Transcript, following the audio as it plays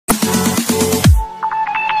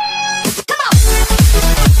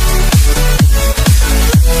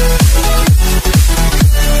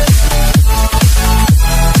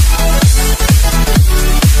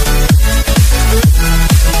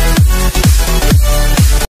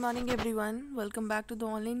Morning everyone, welcome back to the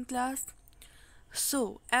online class.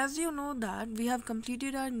 So as you know that we have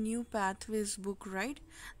completed our new pathways book, right?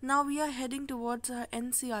 Now we are heading towards our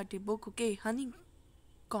NCERT book, okay,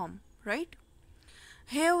 Honeycomb, right?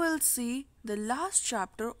 Here we'll see the last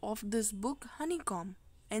chapter of this book, Honeycomb,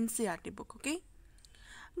 NCERT book, okay?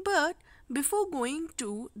 But before going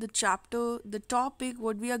to the chapter, the topic,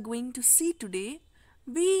 what we are going to see today,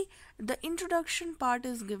 the introduction part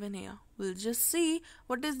is given here. We'll just see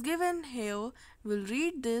what is given here, we'll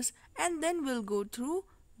read this, and then we'll go through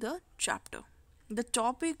the chapter, the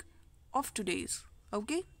topic of today's.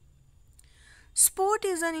 Okay, sport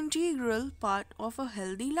is an integral part of a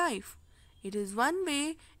healthy life. It is one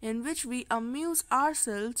way in which we amuse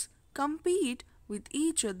ourselves, compete with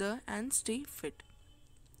each other, and stay fit.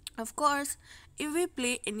 Of course, if we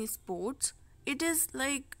play any sports, it is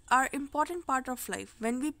like our important part of life.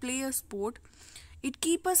 When we play a sport, it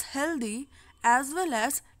keeps us healthy, as well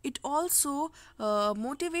as it also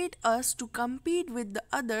motivate us to compete with the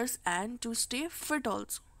others and to stay fit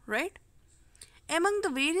also, right? Among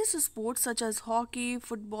the various sports such as hockey,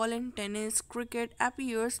 football and tennis, cricket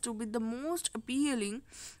appears to be the most appealing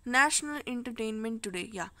national entertainment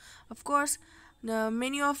today. Yeah, of course,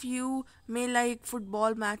 many of you may like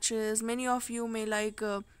football matches, many of you may like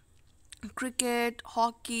cricket,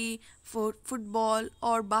 hockey, football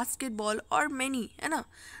or basketball or many, you know.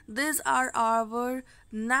 These are our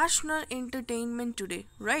national entertainment today,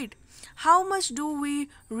 right? How much do we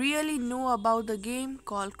really know about the game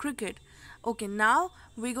called cricket? Okay, now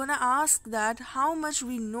we're gonna ask that how much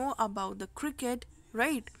we know about the cricket,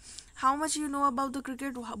 right? How much you know about the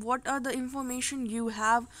cricket? What are the information you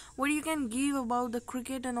have? What you can give about the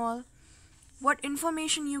cricket and all? What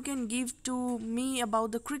information you can give to me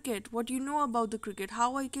about the cricket? What you know about the cricket?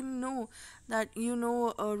 How I can know that you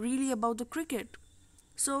know really about the cricket?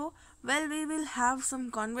 So, well, we will have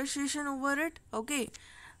some conversation over it, okay?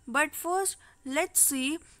 But first, let's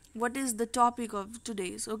see what is the topic of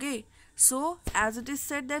today's, okay? So, as it is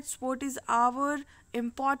said that sport is our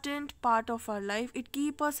important part of our life. It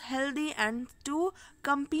keeps us healthy and to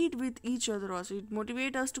compete with each other also. It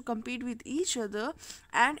motivates us to compete with each other.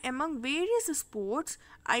 And among various sports,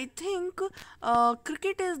 I think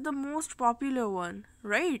cricket is the most popular one,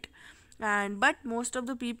 right? And but most of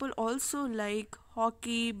the people also like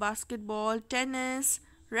hockey, basketball, tennis,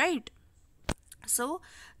 right? So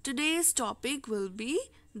today's topic will be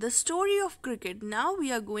the story of cricket. Now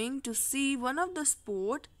we are going to see one of the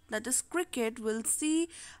sport, that is cricket. We'll see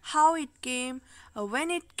how it came,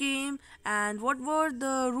 when it came, and what were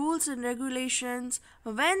the rules and regulations,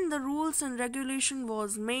 when the rules and regulation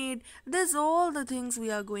was made. These all the things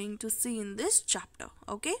we are going to see in this chapter,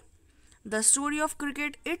 okay? The story of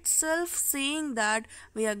cricket itself saying that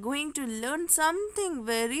we are going to learn something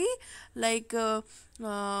very like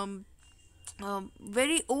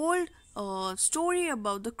very old story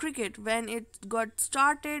about the cricket, when it got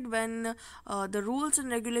started, when the rules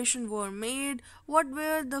and regulation were made, what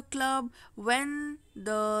were the club, when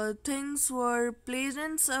the things were placed,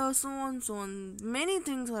 and so on. Many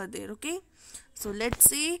things are there, okay? So let's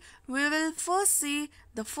see. We will first see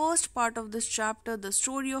the first part of this chapter, the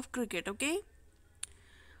story of cricket, okay?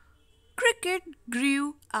 Cricket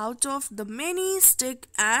grew out of the many stick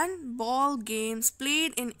and ball games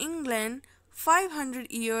played in England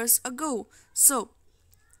 500 years ago. So,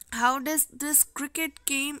 how does this cricket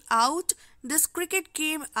came out? This cricket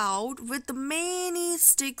came out with many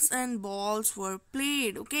sticks and balls were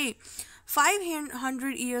played, okay?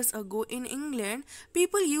 500 years ago in England,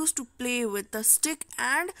 people used to play with the stick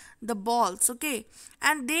and the balls, okay?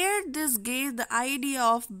 And there this gave the idea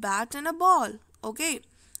of bat and a ball, okay?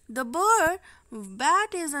 The word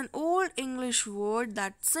bat is an old English word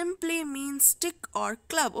that simply means stick or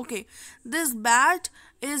club, okay? This bat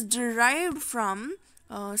is derived from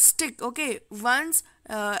stick, okay? Once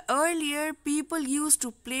earlier people used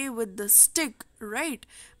to play with the stick, right?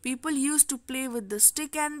 People used to play with the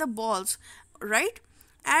stick and the balls, right?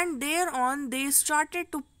 And thereon they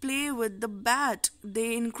started to play with the bat.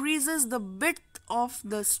 They increases the width of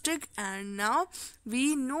the stick, and now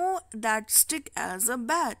we know that stick as a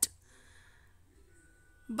bat.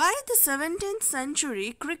 By the 17th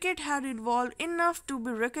century, cricket had evolved enough to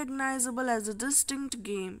be recognizable as a distinct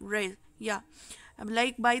game, right? Yeah,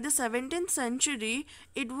 like by the 17th century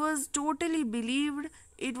it was totally believed,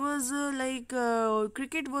 it was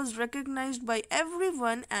cricket was recognized by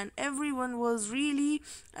everyone, and everyone was really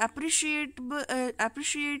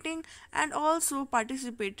appreciating and also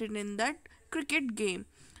participated in that cricket game.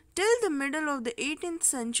 Till the middle of the 18th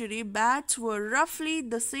century, bats were roughly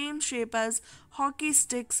the same shape as hockey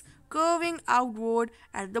sticks, curving outward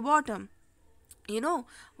at the bottom. You know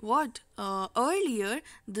what? Earlier,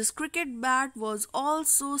 this cricket bat was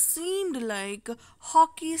also seemed like a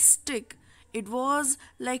hockey stick. It was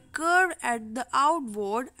like curved at the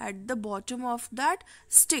outward at the bottom of that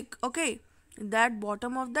stick. Okay, that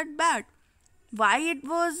bottom of that bat. Why it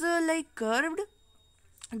was like curved?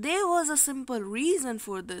 There was a simple reason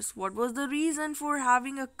for this. What was the reason for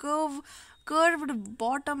having a curved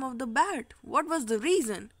bottom of the bat? What was the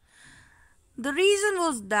reason? The reason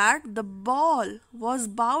was that the ball was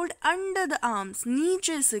bowled under the arms,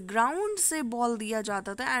 नीचे से ground से ball दिया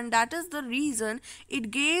जाता था, and that is the reason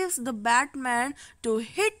it gives the batman to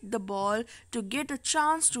hit the ball, to get a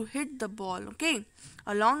chance to hit the ball, okay,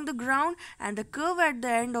 along the ground, and the curve at the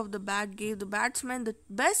end of the bat gave the batsman the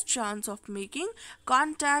best chance of making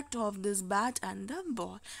contact of this bat and the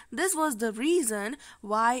ball. This was the reason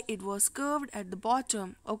why it was curved at the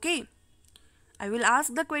bottom, okay. I will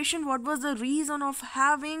ask the question, what was the reason of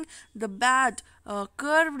having the bat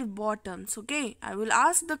curved bottoms? Okay, I will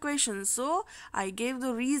ask the question. So I gave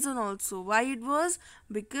the reason also why it was,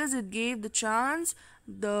 because it gave the chance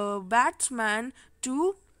the batsman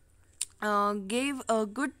to gave a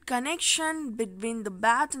good connection between the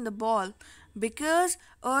bat and the ball, because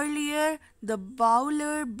earlier the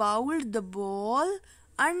bowler bowled the ball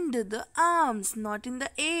under the arms, not in the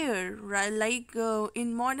air, right, like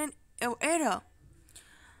in modern era.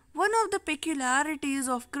 One of the peculiarities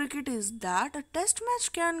of cricket is that a test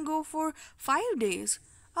match can go for 5 days.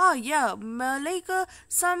 Ah, yeah, like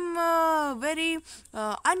some very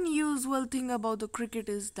unusual thing about the cricket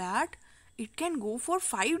is that it can go for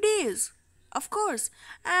 5 days, of course,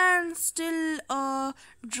 and still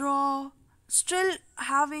draw, still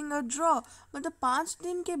having a draw. मतलब 5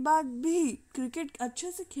 दिन के बाद भी cricket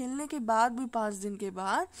अच्छे से खेलने के बाद भी 5 दिन के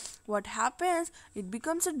बाद what happens, it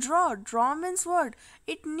becomes a draw. Draw means what?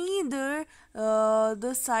 It neither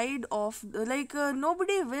the side of like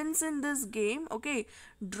nobody wins in this game, okay.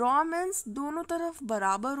 Draw means दोनों तरफ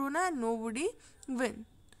बराबर होना है, nobody win.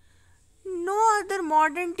 No other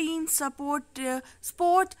modern team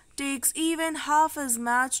sport takes even half as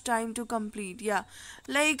much time to complete. Yeah,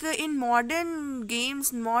 like in modern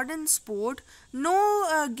games, modern sport,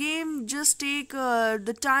 no game just take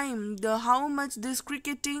the time. The how much this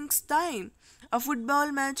cricket takes time. A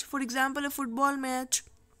football match, for example, a football match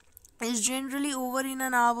is generally over in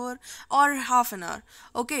an hour or half an hour,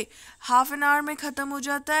 okay. Half an hour में ख़त्म हो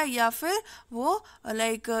जाता है या फिर वो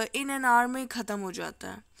like in an hour में ख़त्म हो जाता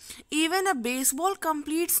है. Even a baseball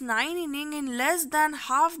completes 9 innings in less than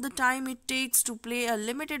half the time it takes to play a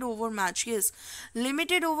limited over match. Yes,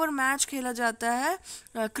 limited over match खेला जाता है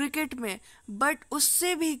क्रिकेट में, बट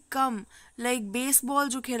उससे भी कम लाइक बेसबॉल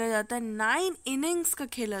जो खेला जाता है 9 innings का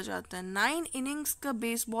खेला जाता है, 9 innings का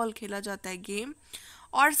बेसबॉल खेला जाता है गेम,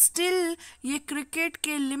 और स्टिल ये क्रिकेट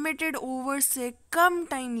के लिमिटेड ओवर से कम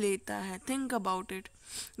टाइम लेता है. Think about it.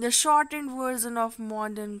 The shortened version of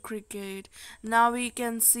modern cricket. Now we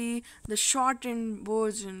can see the shortened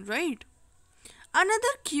version, right?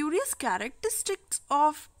 Another curious characteristic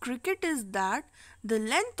of cricket is that the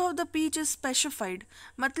length of the pitch is specified.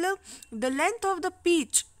 मतलब the length of the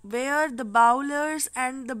pitch where the bowlers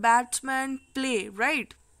and the batsmen play,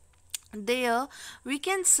 right? There we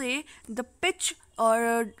can say the pitch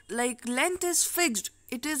or like length is fixed.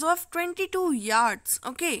 It is of 22 yards,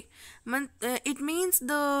 okay. It means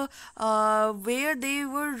the where they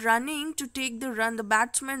were running to take the run, the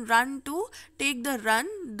batsmen run to take the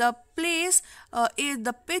run, the place is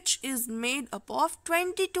the pitch is made up of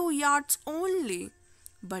 22 yards only,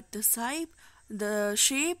 but the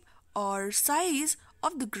shape or size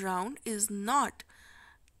of the ground is not.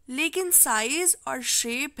 लेकिन size और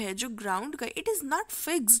shape है जो ground का, it is not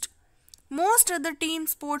fixed. Most other team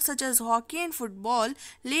sports such as hockey and football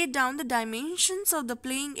lay down the dimensions of the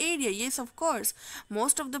playing area. Yes, of course.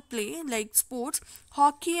 Most of the play like sports,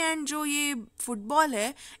 hockey and जो ये football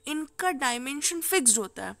है, इनका dimension fixed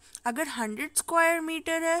होता है. अगर 100 square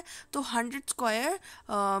metre है तो 100 square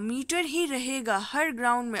metre ही रहेगा हर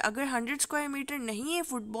ग्राउंड में. अगर 100 स्क्वायर मीटर नहीं है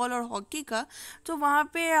फुटबॉल और हॉकी का तो वहाँ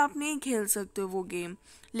पे आप नहीं खेल सकते वो गेम.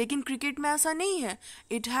 लेकिन क्रिकेट में ऐसा नहीं है.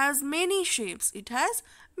 It has many shapes, it has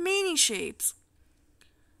many shapes.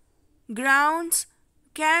 Grounds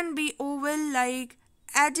can be oval like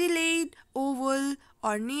Adelaide Oval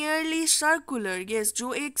or nearly circular. Yes,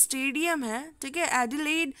 जो एक स्टेडियम है, ठीक है,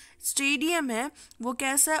 एडिलेड स्टेडियम है, वो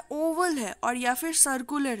कैसा है, ओवल है और या फिर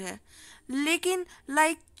सर्कुलर है. लेकिन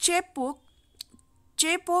like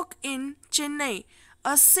Chepauk in Chennai,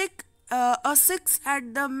 a six at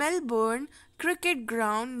the Melbourne cricket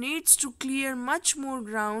ground needs to clear much more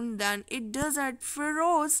ground than it does at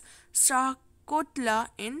Feroz Shah Kotla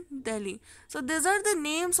in Delhi. So these are the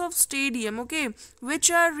names of stadium, okay,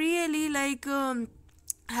 which are really like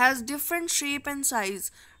has different shape and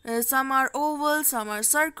size. Some are oval, some are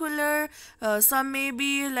circular, some may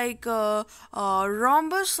be like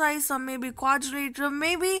rhombus size, some may be quadrilateral.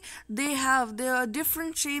 Maybe there are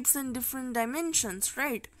different shapes and different dimensions,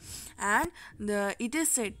 right? And it is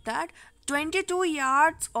said that 22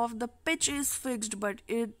 yards of the pitch is fixed, but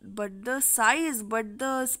the size, but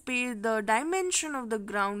the space, the dimension of the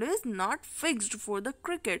ground is not fixed for the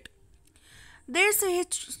cricket. There's a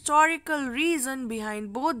historical reason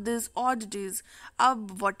behind both these oddities.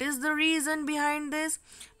 What is the reason behind this?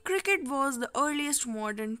 Cricket was the earliest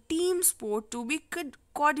modern team sport to be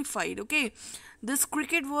codified. Okay, this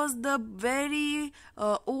cricket was the very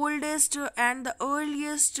oldest and the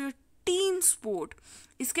earliest team sport.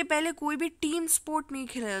 इसके पहले कोई भी team sport नहीं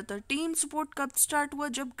खेला जाता. Team sport कब start हुआ?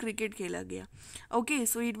 जब क्रिकेट खेला गया. Okay,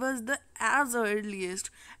 so it was the age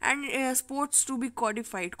earliest and sports to be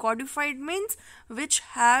codified. Codified means which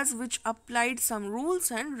applied some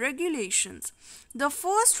rules and regulations. The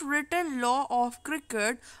first written law of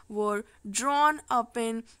cricket were drawn up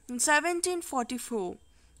in 1744.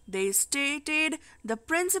 They stated the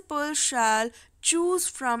principal shall choose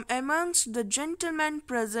from amongst the gentlemen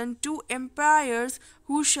present 2 umpires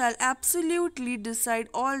who shall absolutely decide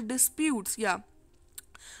all disputes. Yeah.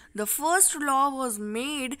 The first law was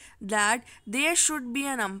made that there should be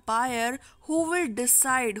an umpire who will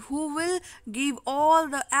decide, who will give all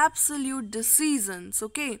the absolute decisions.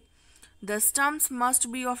 Okay. The stumps must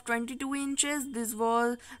be of 22 inches. These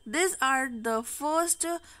are the first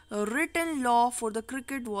written law for the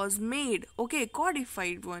cricket was made. Okay,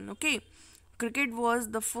 codified one. Okay, cricket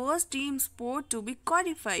was the first team sport to be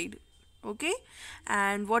codified. Okay,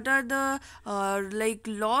 and what are the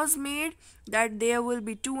like laws made? That there will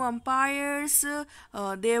be 2 umpires.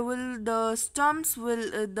 The stumps will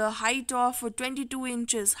the height of 22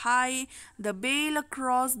 inches high. The bail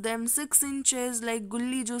across them 6 inches. Like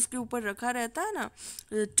गुल्ली जो उसके ऊपर रखा रहता है ना,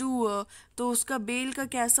 तो उसका बेल का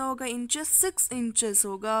कैसा होगा? इंचेस 6 inches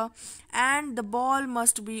होगा. And the ball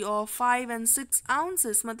must be of 5 and 6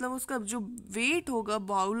 ounces. मतलब उसका जो वेट होगा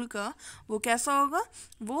बॉल का वो कैसा होगा?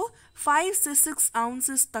 वो 5 से 6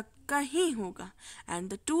 ounces तक का ही होगा. And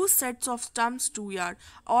the 2 sets of stumps 2 yard.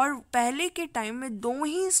 और पहले के टाइम में 2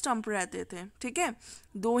 ही स्टंप रहते थे. ठीक है,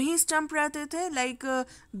 2 ही स्टंप रहते थे. लाइक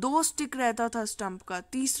 2 स्टिक रहता था स्टंप का,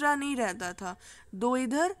 तीसरा नहीं रहता था. 2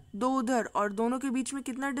 इधर 2 उधर, और दोनों के बीच में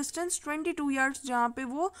कितना डिस्टेंस? 22 yards, जहाँ पे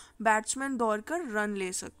वो बैट्समैन दौड़कर रन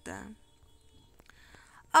ले सकता है.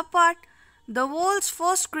 Apart, the world's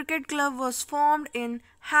first cricket club was formed in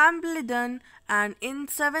Hambledon and in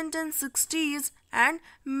 1760s and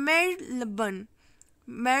Melbourne.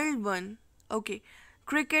 Okay,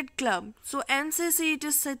 cricket club. So NCC it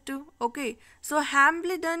is said to. Okay, so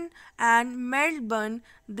Hambledon and Melbourne.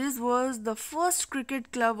 This was the first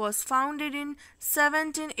cricket club was founded in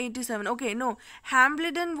 1787. Okay, no,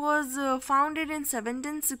 Hambledon was founded in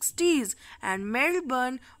 1760s and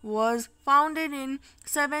Melbourne was founded in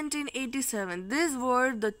 1787. These were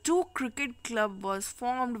the 2 cricket club was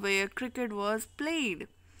formed where cricket was played.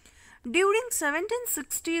 During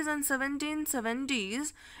 1760s and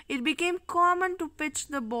 1770s, it became common to pitch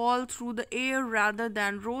the ball through the air rather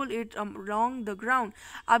than roll it along the ground.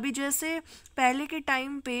 अभी जैसे पहले के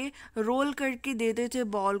time पे role करके देते थे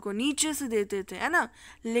ball को, नीचे से देते थे, है ना.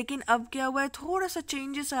 लेकिन अब क्या हुआ है? थोड़ा सा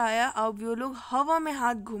चेंजेस आया. अब वो लोग हवा में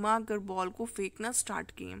हाथ घुमा कर बॉल को फेंकना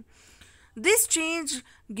स्टार्ट किए. This change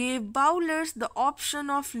gave bowlers the option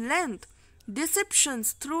of length,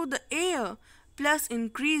 deceptions through the air, plus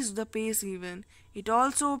increased the pace even. It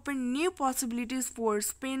also opened new possibilities for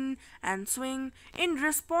spin and swing. In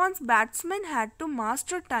response, batsmen had to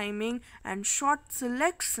master timing and shot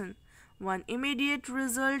selection. One immediate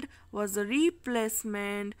result was the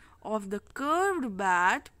replacement of the curved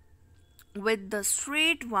bat with the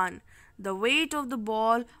straight one. The weight of the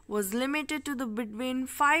ball was limited to the between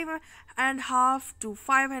 5.5 to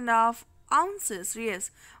 5.5 ounces. Yes,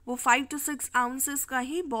 वो 5 to 6 ounces का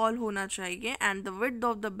ही ball होना चाहिए. And the width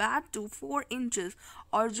of the bat to 4 inches.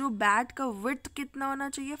 और जो bat का width कितना होना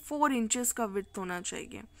चाहिए? 4 inches का विड्थ होना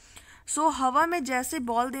चाहिए. सो हवा में जैसे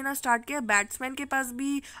बॉल देना स्टार्ट किया, बैट्समैन के पास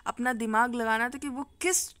भी अपना दिमाग लगाना था कि वो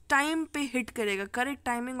किस टाइम पे हिट करेगा, correct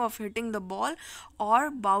timing of hitting the ball. और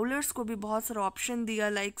बाउलर्स को भी बहुत सारा ऑप्शन दिया,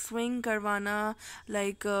 लाइक स्विंग करवाना,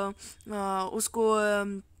 लाइक उसको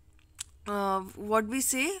what we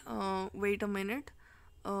say, wait a minute,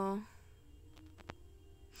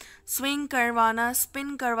 swing करवाना,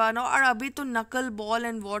 स्पिन करवाना, और अभी तो नकल ball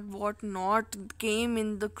and what not came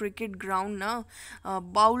in the cricket ground ना.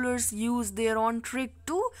 Bowlers use their own trick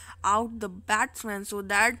to out the batsman so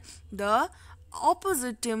that the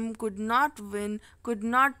opposite team could not win, could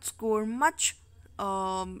not score much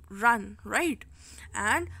run, right?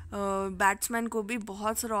 And batsman को भी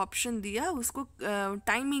बहुत सारा option दिया उसको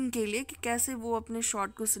timing के लिए कि कैसे वो अपने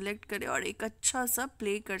शॉट को सिलेक्ट करे और एक अच्छा सा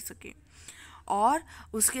प्ले कर सके. और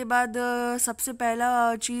उसके बाद सबसे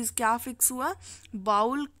पहला चीज़ क्या फिक्स हुआ,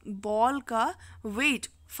 बॉल का वेट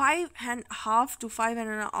 5.5 to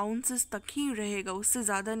 5.5 ounces तक ही रहेगा, उससे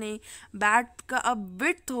ज़्यादा नहीं. बैट का अब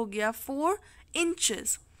विड्थ हो गया 4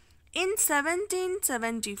 inches. In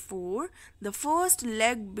 1774, the first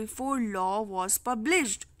leg before law was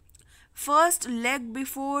published. First leg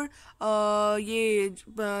before ये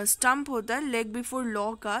स्टंप होता है लेग बिफोर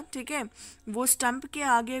लॉ का, ठीक है. वो स्टंप के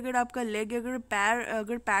आगे अगर आपका लेग अगर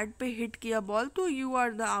पैड पे हिट किया बॉल तो यू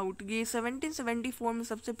आर द आउट. ये 1774 में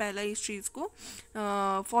सबसे पहला इस चीज़ को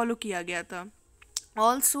फॉलो किया गया था.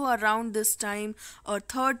 Also around this time, a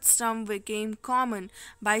third stump became common.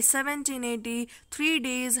 By 1780, 3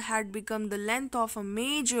 days had become the length of a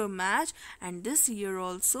major match, and this year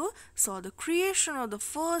also saw the creation of the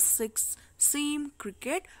first six-seam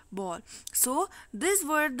cricket ball. So, these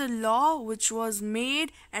were the law which was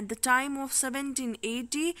made at the time of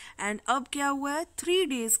 1780, and अब क्या हुआ है, 3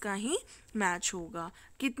 days का ही match होगा.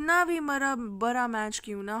 कितना भी बड़ा match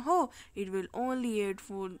क्यों ना हो, it will only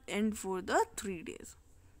end for the 3 days.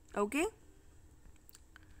 Okay?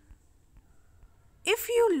 If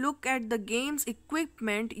you look at the game's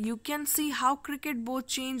equipment, you can see how cricket both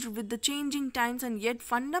changed with the changing times and yet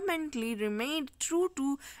fundamentally remained true to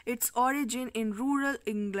its origin in rural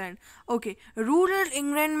England. Okay, rural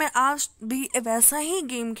England में आज भी वैसा ही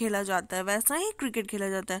game खेला जाता है, वैसा ही cricket खेला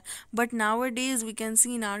जाता है. But nowadays we can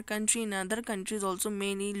see in our country, in other countries also,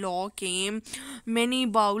 many law came, many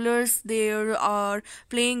bowlers there are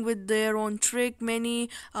playing with their own trick, many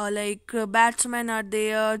batsmen are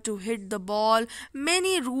there to hit the ball.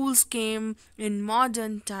 Many rules came in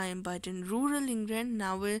modern time, but in rural England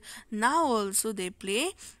now also they play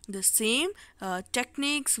the same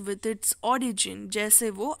techniques with its origin जैसे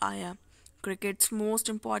वो आया. Cricket's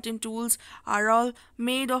most important tools are all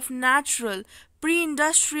made of natural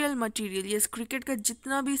pre-industrial material. Yes, cricket का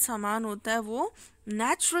जितना भी सामान होता है वो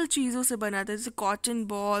natural चीज़ों से बना था, जैसे cotton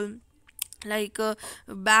ball,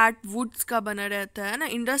 बैट वुड्स का बना रहता है ना.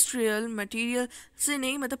 इंडस्ट्रियल मटेरियल से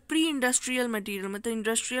नहीं, मतलब प्री इंडस्ट्रियल मटेरियल, मतलब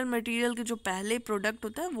इंडस्ट्रियल मटेरियल के जो पहले प्रोडक्ट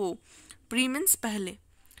होता है वो. प्री मीन्स पहले.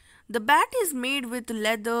 The bat is made with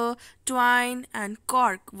leather, twine and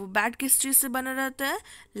cork. वो बैट किस चीज़ से बना रहता है,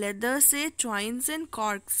 लेदर से, ट्वाइन से एंड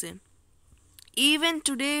कॉर्क से. Even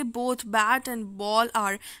today, both bat and ball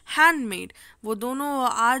are handmade. वो दोनों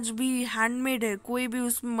आज भी handmade है, कोई भी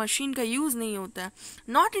उसमें मशीन का यूज़ नहीं होता है.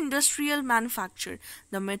 Not industrial manufacture.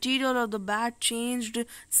 The material of the bat changed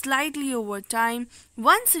slightly over time.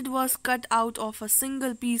 Once it was cut out of a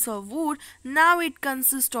single piece of wood, now it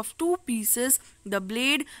consists of two pieces. The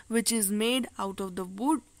blade, which is made out of the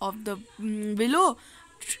wood of the willow.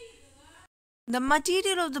 The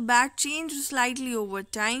material of the bat changed slightly over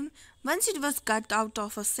time. Once it was cut out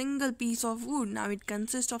of a single piece of wood, now it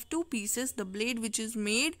consists of two pieces, the blade which is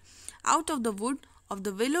made out of the wood of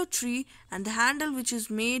the willow tree and the handle which is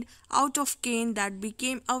made out of cane that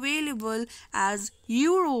became available as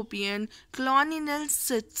European colonial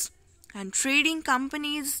sits. And trading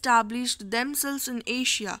companies established themselves in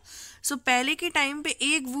Asia. So पहले के time पे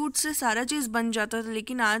एक would say सारा चीज़ बन जाता था,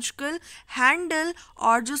 लेकिन आजकल हैंडल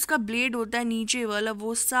और जो उसका ब्लेड होता है नीचे वाला,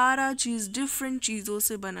 वो सारा चीज़ डिफरेंट चीज़ों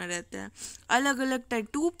से बना रहता है. अलग अलग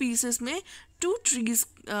टाइप 2 पीसेस में 2 ट्रीज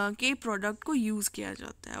के प्रोडक्ट को यूज़ किया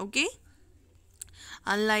जाता है. Okay.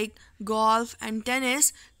 Unlike golf and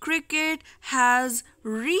tennis, cricket has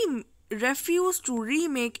refused to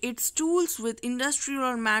remake its tools with industrial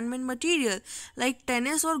or man-made material. Like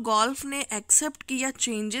tennis और golf ने accept किया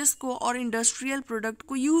changes को और industrial product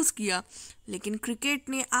को use किया, लेकिन cricket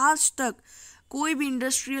ने आज तक कोई भी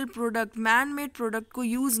industrial product, man made product को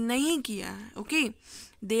यूज़ नहीं किया है. Okay.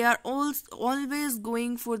 They are always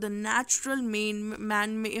going for the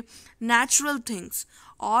natural things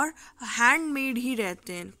और हैंडमेड ही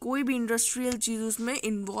रहते हैं. कोई भी इंडस्ट्रियल चीज़ उसमें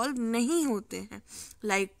इन्वॉल्व नहीं होते हैं.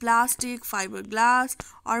 लाइक प्लास्टिक, फाइबर ग्लास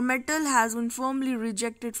और metal has been firmly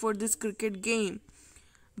rejected for this cricket game.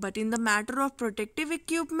 But in the matter of protective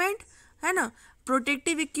equipment, है ना,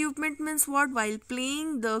 protective equipment means what? While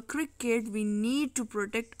playing the cricket we need to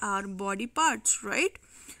protect our body parts, right?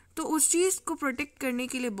 तो उस चीज़ को protect करने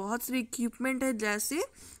के लिए बहुत सारे इक्विपमेंट है, जैसे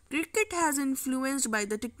Cricket has influenced by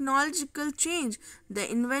the technological change. The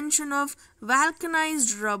invention of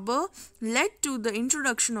vulcanized rubber led to the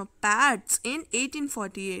introduction of pads in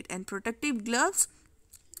 1848 and protective gloves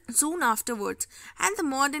soon afterwards, and the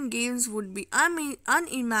modern games would be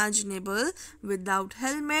unimaginable without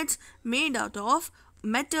helmets made out of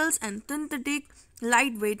metals and synthetic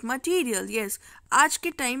lightweight material. Yes, आज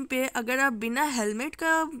के time पे अगर आप बिना helmet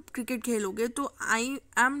का cricket खेलोगे तो I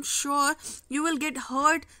am sure you will get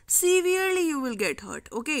hurt, severely you will get hurt.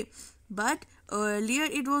 Okay, but earlier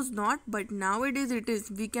it was not, but nowadays it is.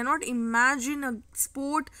 We cannot imagine a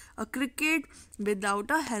sport, a cricket,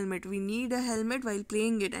 without a helmet. We need a helmet while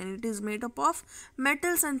playing it, and it is made up of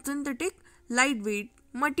metals and synthetic lightweight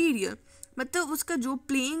material. मतलब उसका जो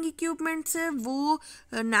playing equipments है वो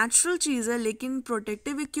natural चीज़ है, लेकिन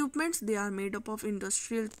protective equipments they are made up of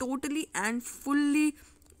industrial, totally and fully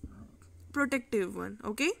protective one.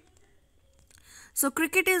 Okay, so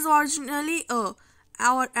cricket is originally a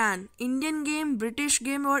or an Indian game, British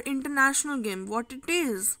game, or international game. What it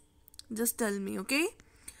is? Just tell me, okay?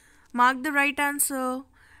 Mark the right answer.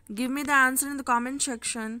 Give me the answer in the comment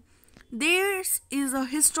section. There is a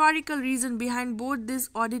historical reason behind both these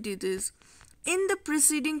oddities. In the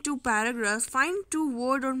preceding two paragraphs, find two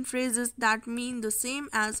words or phrases that mean the same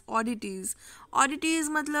as oddities. Oddities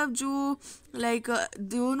मतलब जो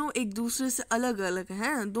दोनों एक दूसरे से अलग अलग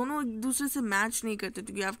हैं, दोनों एक दूसरे से मैच नहीं करते.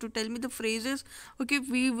 तो you have to tell me the phrases. Okay,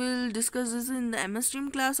 we will discuss this in the MS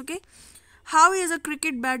Stream class. Okay, how is a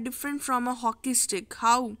cricket bat different from a hockey stick?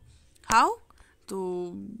 How? So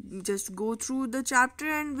just go through the chapter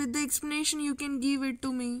and with the explanation you can give it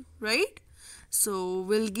to me, right? So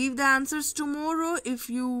we'll give the answers tomorrow if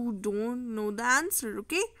you don't know the answer.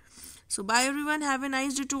 Okay, so bye everyone, have a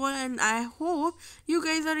nice day to all, and I hope you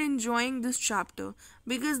guys are enjoying this chapter,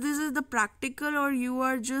 because this is the practical, or you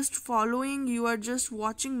are just following, you are just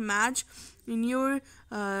watching match in your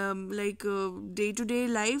day-to-day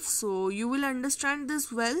life, so you will understand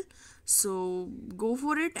this well. So go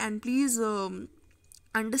for it, and please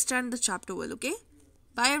understand the chapter well. Okay,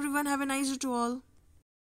 bye everyone, have a nice day to all.